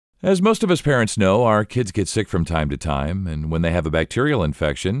As most of us parents know, our kids get sick from time to time, and when they have a bacterial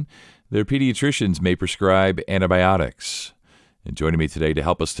infection, their pediatricians may prescribe antibiotics. And joining me today to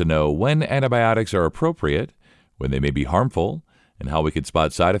help us to know when antibiotics are appropriate, when they may be harmful, and how we can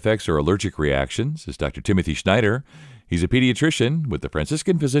spot side effects or allergic reactions is Dr. Timothy Snyder. He's a pediatrician with the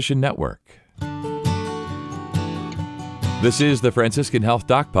Franciscan Physician Network. This is the Franciscan Health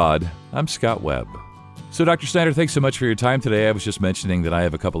DocPod. I'm Scott Webb. So, Dr. Snyder, thanks so much for your time today. I was just mentioning that I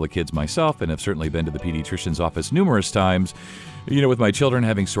have a couple of kids myself and have certainly been to the pediatrician's office numerous times, with my children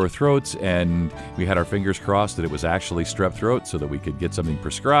having sore throats, and we had our fingers crossed that it was actually strep throat so that we could get something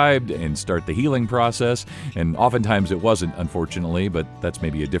prescribed and start the healing process. And oftentimes it wasn't, unfortunately, but that's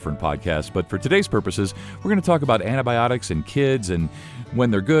maybe a different podcast. But for today's purposes, we're going to talk about antibiotics in kids and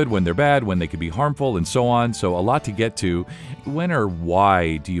when they're good, when they're bad, when they can be harmful, and so on. So a lot to get to. When or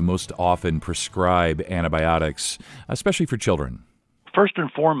why do you most often prescribe antibiotics, especially for children? First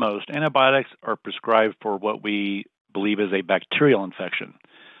and foremost, antibiotics are prescribed for what we believe is a bacterial infection,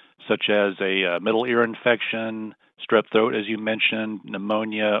 such as a middle ear infection, strep throat, as you mentioned,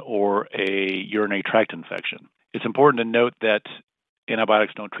 pneumonia, or a urinary tract infection. It's important to note that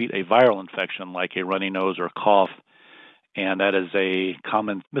antibiotics don't treat a viral infection like a runny nose or cough, and that is a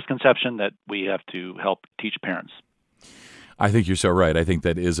common misconception that we have to help teach parents. I think you're so right. I think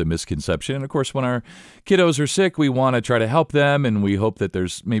that is a misconception. And of course, when our kiddos are sick, we want to try to help them, and we hope that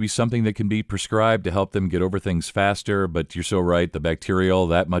there's maybe something that can be prescribed to help them get over things faster. But you're so right. The bacterial,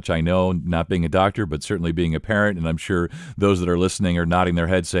 that much I know, not being a doctor, but certainly being a parent. And I'm sure those that are listening are nodding their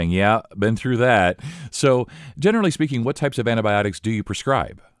heads saying, yeah, been through that. So generally speaking, what types of antibiotics do you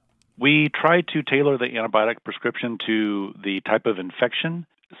prescribe? We try to tailor the antibiotic prescription to the type of infection,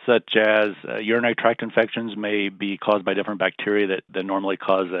 such as urinary tract infections may be caused by different bacteria that normally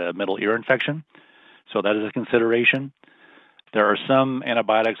cause a middle ear infection. So that is a consideration. There are some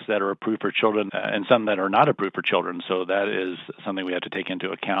antibiotics that are approved for children and some that are not approved for children. So that is something we have to take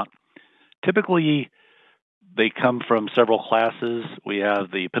into account. Typically, they come from several classes. We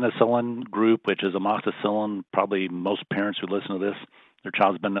have the penicillin group, which is amoxicillin. Probably most parents who listen to this, their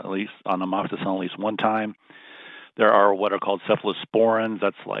child's been at least on amoxicillin at least one time. There are what are called cephalosporins,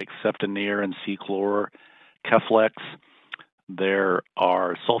 that's like ceftonir and C-chlor, Keflex. There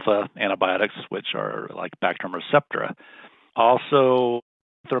are sulfa antibiotics, which are like Bactrim or Septra. Also,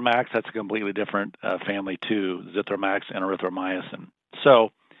 Zithromax, that's a completely different family too, Zithromax and erythromycin.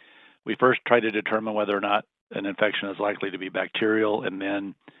 So we first try to determine whether or not an infection is likely to be bacterial, and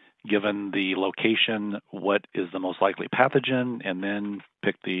then given the location, what is the most likely pathogen, and then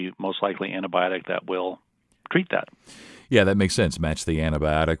pick the most likely antibiotic that will treat that. Yeah, that makes sense. Match the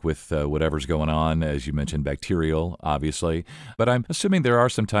antibiotic with whatever's going on, as you mentioned, bacterial, obviously. But I'm assuming there are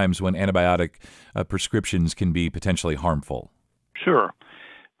some times when antibiotic prescriptions can be potentially harmful. Sure.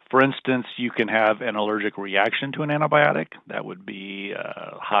 For instance, you can have an allergic reaction to an antibiotic. That would be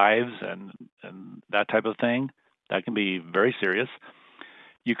hives and that type of thing. That can be very serious.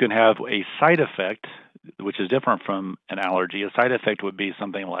 You can have a side effect, which is different from an allergy. A side effect would be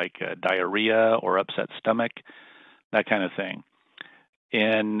something like diarrhea or upset stomach, that kind of thing.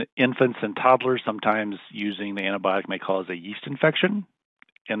 In infants and toddlers, sometimes using the antibiotic may cause a yeast infection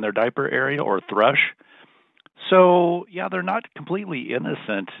in their diaper area or thrush. So, yeah, they're not completely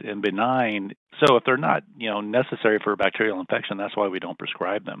innocent and benign. So if they're not, necessary for a bacterial infection, that's why we don't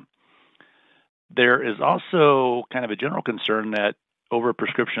prescribe them. There is also kind of a general concern that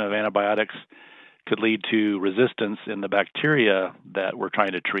overprescription of antibiotics could lead to resistance in the bacteria that we're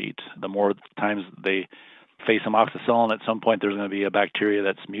trying to treat. The more times they face amoxicillin, at some point there's going to be a bacteria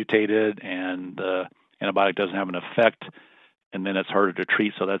that's mutated and the antibiotic doesn't have an effect, and then it's harder to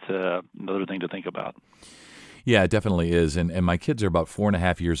treat. So that's another thing to think about. Yeah, it definitely is. And my kids are about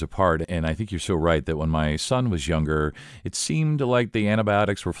 4.5 years apart. And I think you're so right that when my son was younger, it seemed like the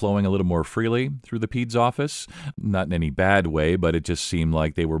antibiotics were flowing a little more freely through the peds office. Not in any bad way, but it just seemed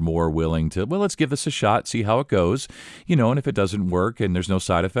like they were more willing to, well, let's give this a shot, see how it goes. And if it doesn't work and there's no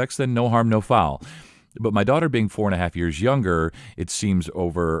side effects, then no harm, no foul. But my daughter being 4.5 years younger, it seems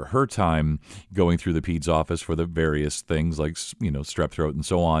over her time going through the peds office for the various things like, strep throat and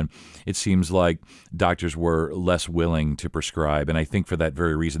so on, it seems like doctors were less willing to prescribe. And I think for that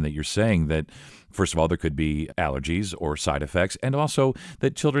very reason that you're saying that, first of all, there could be allergies or side effects, and also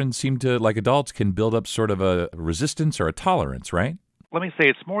that children seem to, like adults, can build up sort of a resistance or a tolerance, right? Let me say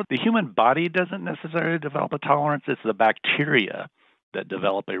it's more the human body doesn't necessarily develop a tolerance. It's the bacteria that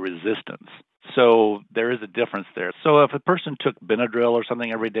develop a resistance. So there is a difference there. So if a person took Benadryl or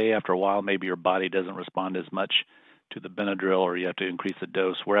something every day, after a while, maybe your body doesn't respond as much to the Benadryl or you have to increase the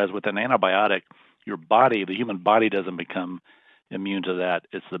dose. Whereas with an antibiotic, your body, the human body doesn't become immune to that.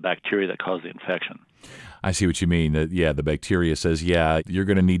 It's the bacteria that cause the infection. I see what you mean. The bacteria says, yeah, you're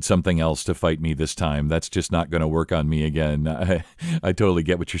going to need something else to fight me this time. That's just not going to work on me again. I totally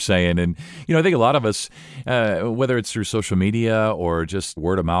get what you're saying. And, I think a lot of us, whether it's through social media or just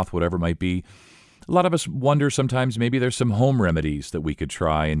word of mouth, whatever it might be, a lot of us wonder sometimes maybe there's some home remedies that we could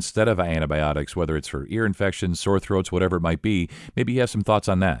try instead of antibiotics, whether it's for ear infections, sore throats, whatever it might be. Maybe you have some thoughts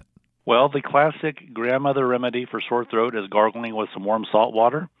on that. Well, the classic grandmother remedy for sore throat is gargling with some warm salt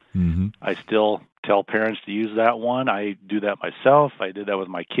water. Mm-hmm. I still tell parents to use that one. I do that myself. I did that with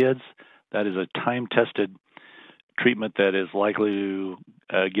my kids. That is a time-tested treatment that is likely to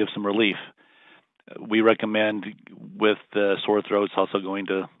give some relief. We recommend with the sore throats also going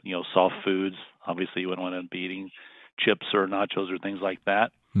to soft foods. Obviously, you wouldn't want to be eating chips or nachos or things like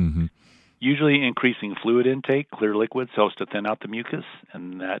that. Mm-hmm. Usually increasing fluid intake, clear liquids, helps to thin out the mucus,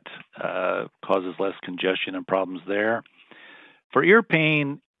 and that causes less congestion and problems there. For ear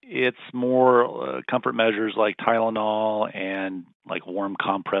pain, it's more comfort measures like Tylenol and like warm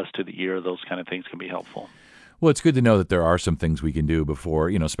compress to the ear. Those kind of things can be helpful. Well, it's good to know that there are some things we can do before,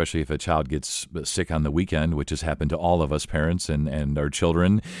 especially if a child gets sick on the weekend, which has happened to all of us parents and our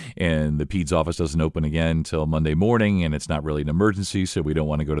children, and the peds office doesn't open again until Monday morning, and it's not really an emergency, so we don't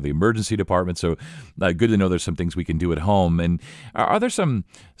want to go to the emergency department. So good to know there's some things we can do at home. And are there some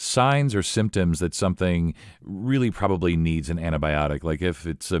signs or symptoms that something really probably needs an antibiotic? Like if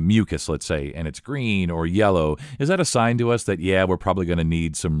it's a mucus, let's say, and it's green or yellow, is that a sign to us that, yeah, we're probably going to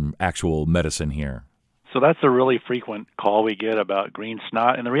need some actual medicine here? So that's a really frequent call we get about green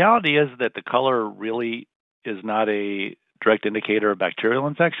snot. And the reality is that the color really is not a direct indicator of bacterial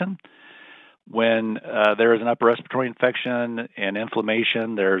infection. When there is an upper respiratory infection and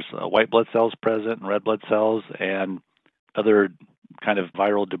inflammation, there's white blood cells present and red blood cells and other kind of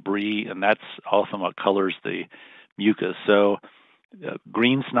viral debris, and that's often what colors the mucus. So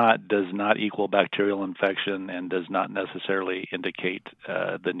green snot does not equal bacterial infection and does not necessarily indicate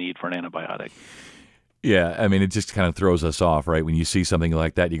the need for an antibiotic. Yeah, I mean, it just kind of throws us off, right? When you see something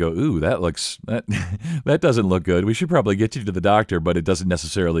like that, you go, ooh, that doesn't look good. We should probably get you to the doctor, but it doesn't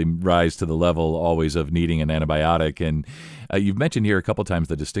necessarily rise to the level always of needing an antibiotic. And you've mentioned here a couple times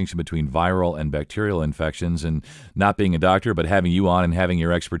the distinction between viral and bacterial infections, and not being a doctor, but having you on and having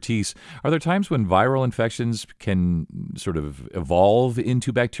your expertise. Are there times when viral infections can sort of evolve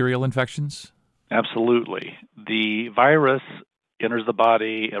into bacterial infections? Absolutely. The virus enters the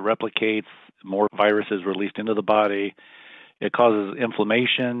body, it replicates, more virus is released into the body. It causes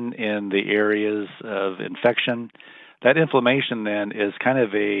inflammation in the areas of infection. That inflammation then is kind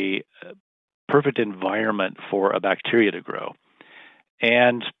of a perfect environment for a bacteria to grow.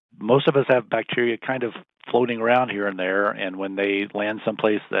 And most of us have bacteria kind of floating around here and there, and when they land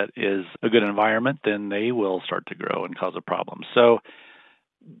someplace that is a good environment, then they will start to grow and cause a problem. So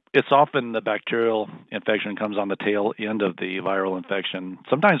it's often the bacterial infection comes on the tail end of the viral infection.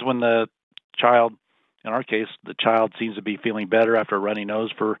 Sometimes when the child, in our case, the child seems to be feeling better after a runny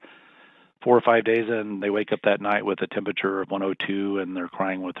nose for 4 or 5 days, and they wake up that night with a temperature of 102 and they're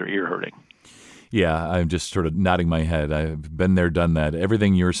crying with their ear hurting. Yeah, I'm just sort of nodding my head. I've been there, done that.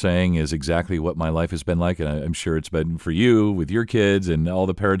 Everything you're saying is exactly what my life has been like, and I'm sure it's been for you with your kids and all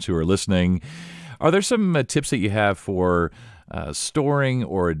the parents who are listening. Are there some tips that you have for storing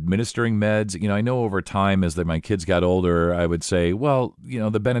or administering meds? I know over time as my kids got older, I would say, well,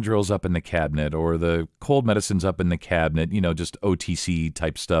 the Benadryl's up in the cabinet or the cold medicine's up in the cabinet, just OTC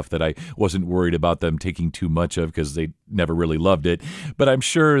type stuff that I wasn't worried about them taking too much of because they never really loved it. But I'm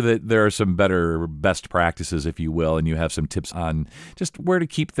sure that there are some best practices, if you will, and you have some tips on just where to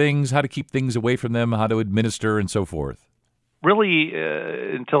keep things, how to keep things away from them, how to administer, and so forth. Really,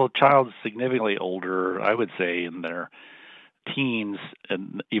 until a child's significantly older, I would say in their teens,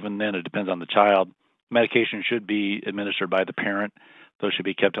 and even then it depends on the child, medication should be administered by the parent. Those should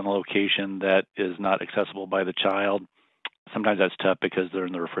be kept in a location that is not accessible by the child. Sometimes that's tough because they're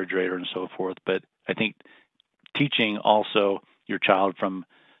in the refrigerator and so forth, but I think teaching also your child from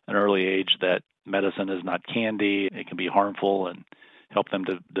an early age that medicine is not candy, it can be harmful, and help them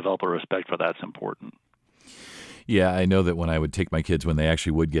to develop a respect for that's important. Yeah, I know that when I would take my kids, when they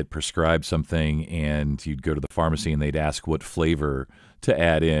actually would get prescribed something and you'd go to the pharmacy and they'd ask what flavor to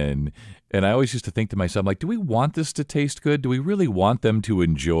add in. And I always used to think to myself, like, do we want this to taste good? Do we really want them to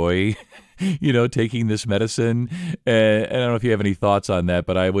enjoy, taking this medicine? And I don't know if you have any thoughts on that,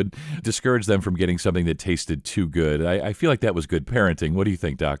 but I would discourage them from getting something that tasted too good. I feel like that was good parenting. What do you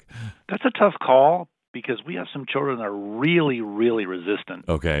think, Doc? That's a tough call, because we have some children that are really, really resistant.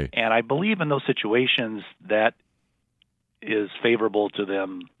 Okay. And I believe in those situations that is favorable to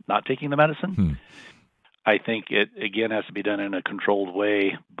them not taking the medicine. I think it, again, has to be done in a controlled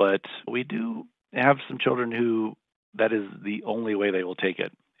way, but we do have some children who that is the only way they will take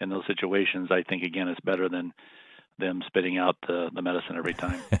it. In those situations, I think, again, it's better than them spitting out the medicine every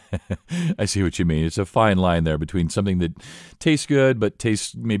time. I see what you mean. It's a fine line there between something that tastes good but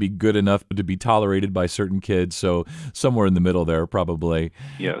tastes maybe good enough to be tolerated by certain kids. So somewhere in the middle there, probably.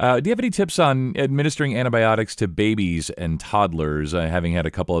 Yes. Do you have any tips on administering antibiotics to babies and toddlers? Having had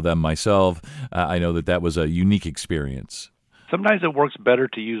a couple of them myself, I know that was a unique experience. Sometimes it works better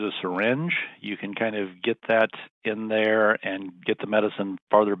to use a syringe. You can kind of get that in there and get the medicine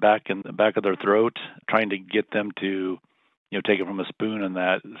farther back in the back of their throat. Trying to get them to, take it from a spoon, and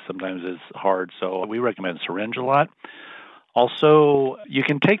that sometimes is hard. So we recommend syringe a lot. Also, you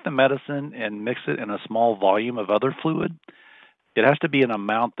can take the medicine and mix it in a small volume of other fluid. It has to be an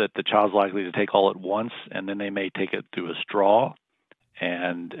amount that the child's likely to take all at once, and then they may take it through a straw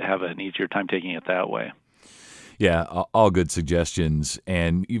and have an easier time taking it that way. Yeah, all good suggestions.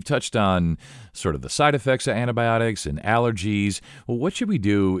 And you've touched on sort of the side effects of antibiotics and allergies. Well, what should we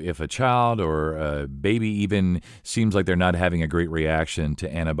do if a child or a baby even seems like they're not having a great reaction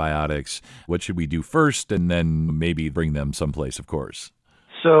to antibiotics? What should we do first, and then maybe bring them someplace, of course?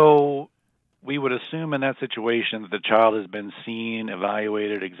 So we would assume in that situation that the child has been seen,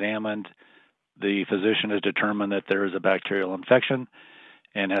 evaluated, examined. The physician has determined that there is a bacterial infection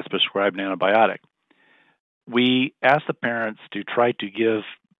and has prescribed an antibiotic. We ask the parents to try to give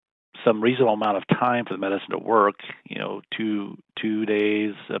some reasonable amount of time for the medicine to work, 2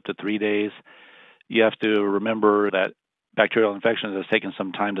 days up to 3 days. You have to remember that bacterial infection has taken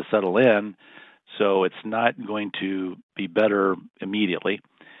some time to settle in, so it's not going to be better immediately.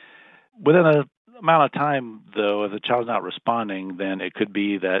 Within an amount of time, though, if the child's not responding, then it could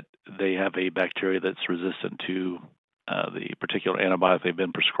be that they have a bacteria that's resistant to the particular antibiotic they've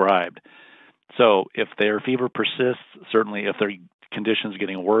been prescribed. So if their fever persists, certainly if their condition's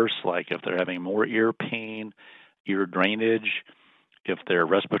getting worse, like if they're having more ear pain, ear drainage, if their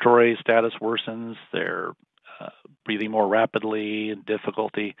respiratory status worsens, they're breathing more rapidly and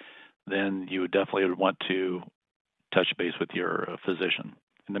difficulty, then you would definitely want to touch base with your physician.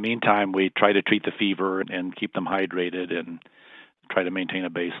 In the meantime, we try to treat the fever and keep them hydrated and try to maintain a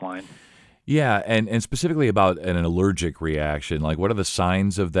baseline. Yeah, and specifically about an allergic reaction, like what are the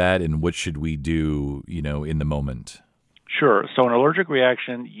signs of that and what should we do, in the moment? Sure. So an allergic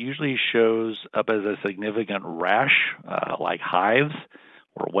reaction usually shows up as a significant rash, like hives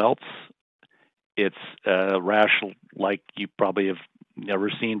or welts. It's a rash like you probably have never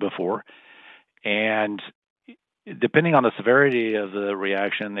seen before. And depending on the severity of the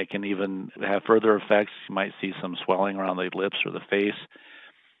reaction, it can even have further effects. You might see some swelling around the lips or the face.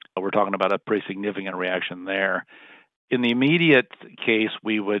 We're talking about a pretty significant reaction there. In the immediate case,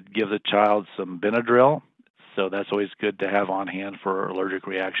 we would give the child some Benadryl. So that's always good to have on hand for allergic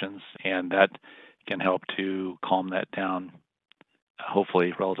reactions, and that can help to calm that down,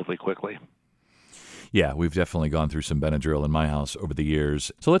 hopefully relatively quickly. Yeah, we've definitely gone through some Benadryl in my house over the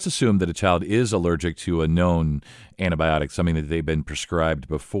years. So let's assume that a child is allergic to a known antibiotic, something that they've been prescribed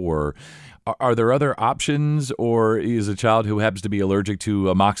before. Are there other options, or is a child who happens to be allergic to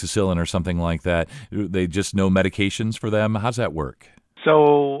amoxicillin or something like that, they just know medications for them? How's that work?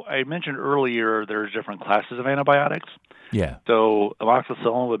 So I mentioned earlier there's different classes of antibiotics. Yeah. So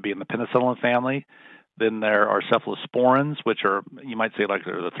amoxicillin would be in the penicillin family. Then there are cephalosporins, which are, you might say, like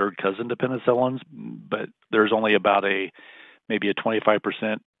they're the third cousin to penicillins, but there's only about maybe a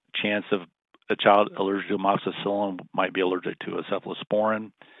 25% chance of a child allergic to amoxicillin might be allergic to a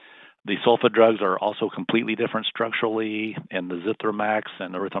cephalosporin. The sulfa drugs are also completely different structurally, and the zithromax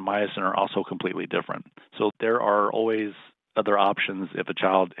and erythromycin are also completely different. So there are always other options if a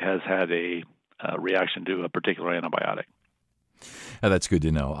child has had a reaction to a particular antibiotic. That's good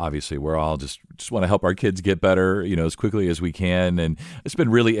to know. Obviously, we're all just want to help our kids get better, as quickly as we can. And it's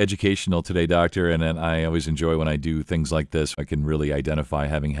been really educational today, Doctor. And I always enjoy when I do things like this. I can really identify,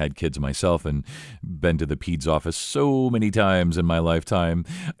 having had kids myself and been to the peds office so many times in my lifetime.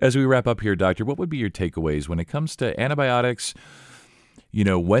 As we wrap up here, Doctor, what would be your takeaways when it comes to antibiotics?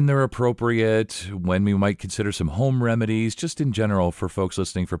 When they're appropriate, when we might consider some home remedies, just in general for folks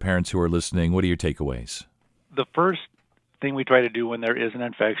listening, for parents who are listening, what are your takeaways? The first thing we try to do when there is an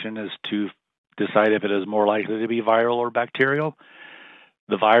infection is to decide if it is more likely to be viral or bacterial.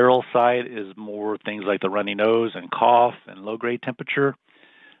 The viral side is more things like the runny nose and cough and low-grade temperature.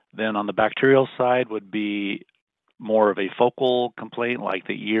 Then on the bacterial side would be more of a focal complaint like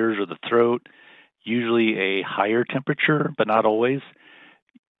the ears or the throat, usually a higher temperature, but not always.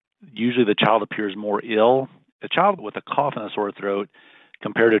 Usually the child appears more ill. A child with a cough and a sore throat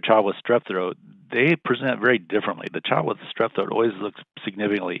compared to a child with strep throat, they present very differently. The child with strep throat always looks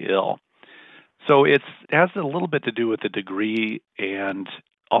significantly ill. So it has a little bit to do with the degree, and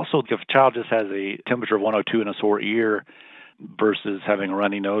also if a child just has a temperature of 102 and a sore ear versus having a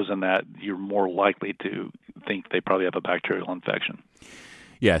runny nose and that, you're more likely to think they probably have a bacterial infection.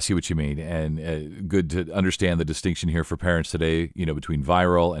 Yeah, I see what you mean, and good to understand the distinction here for parents today, between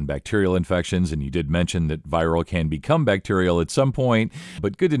viral and bacterial infections, and you did mention that viral can become bacterial at some point,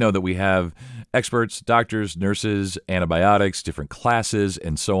 but good to know that we have experts, doctors, nurses, antibiotics, different classes,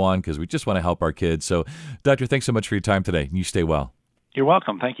 and so on, because we just want to help our kids. So, Doctor, thanks so much for your time today. You stay well. You're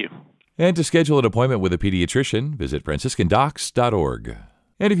welcome. Thank you. And to schedule an appointment with a pediatrician, visit franciscandocs.org.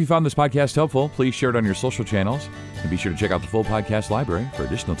 And if you found this podcast helpful, please share it on your social channels, and be sure to check out the full podcast library for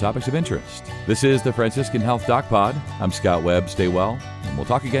additional topics of interest. This is the Franciscan Health DocPod. I'm Scott Webb. Stay well, and we'll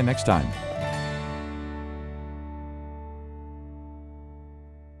talk again next time.